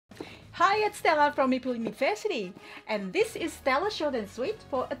Hi, it's Stella from Meeple University, and this is Stella Short and Sweet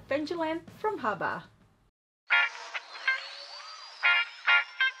for Adventureland from Jahja.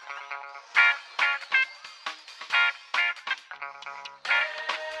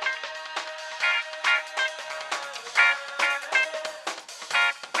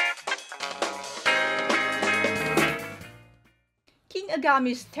 King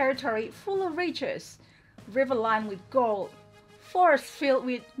Agami's territory full of riches, river lined with gold, forest filled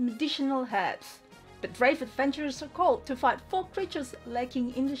with medicinal herbs, but brave adventurers are called to fight 4 creatures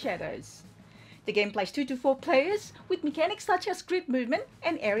lurking in the shadows. The game plays 2 to 4 players with mechanics such as grid movement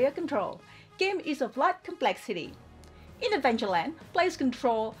and area control. Game is of light complexity. In Adventureland, players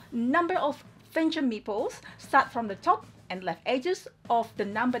control a number of adventure meeples start from the top and left edges of the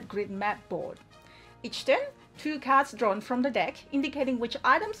numbered grid map board. Each turn, 2 cards drawn from the deck indicating which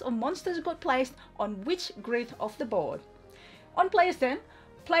items or monsters got placed on which grid of the board. On player's turn,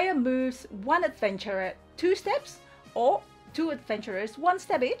 player moves 1 adventurer 2 steps or 2 adventurers 1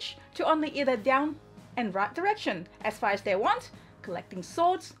 step each to only either down and right direction as far as they want, collecting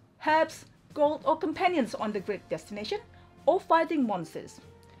swords, herbs, gold or companions on the grid destination, or fighting monsters.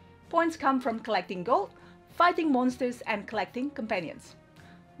 Points come from collecting gold, fighting monsters and collecting companions.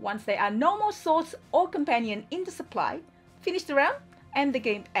 Once there are no more swords or companion in the supply, finish the round and the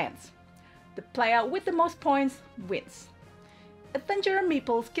game ends. The player with the most points wins. Adventurer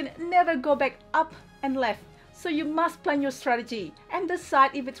meeples can never go back up and left, so you must plan your strategy and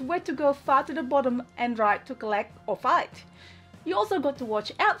decide if it's worth to go far to the bottom and right to collect or fight. You also got to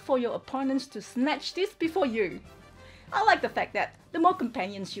watch out for your opponents to snatch this before you. I like the fact that the more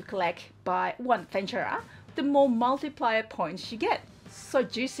companions you collect by 1 adventurer, the more multiplier points you get. So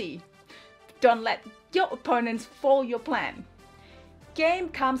juicy. Don't let your opponents foil your plan. Game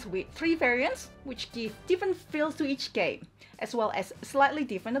comes with 3 variants, which give different feels to each game, as well as slightly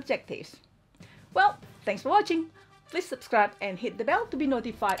different objectives. Well, thanks for watching. Please subscribe and hit the bell to be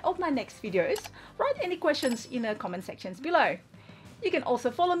notified of my next videos. Write any questions in the comment sections below. You can also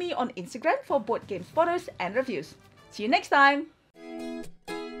follow me on Instagram for board games photos and reviews. See you next time!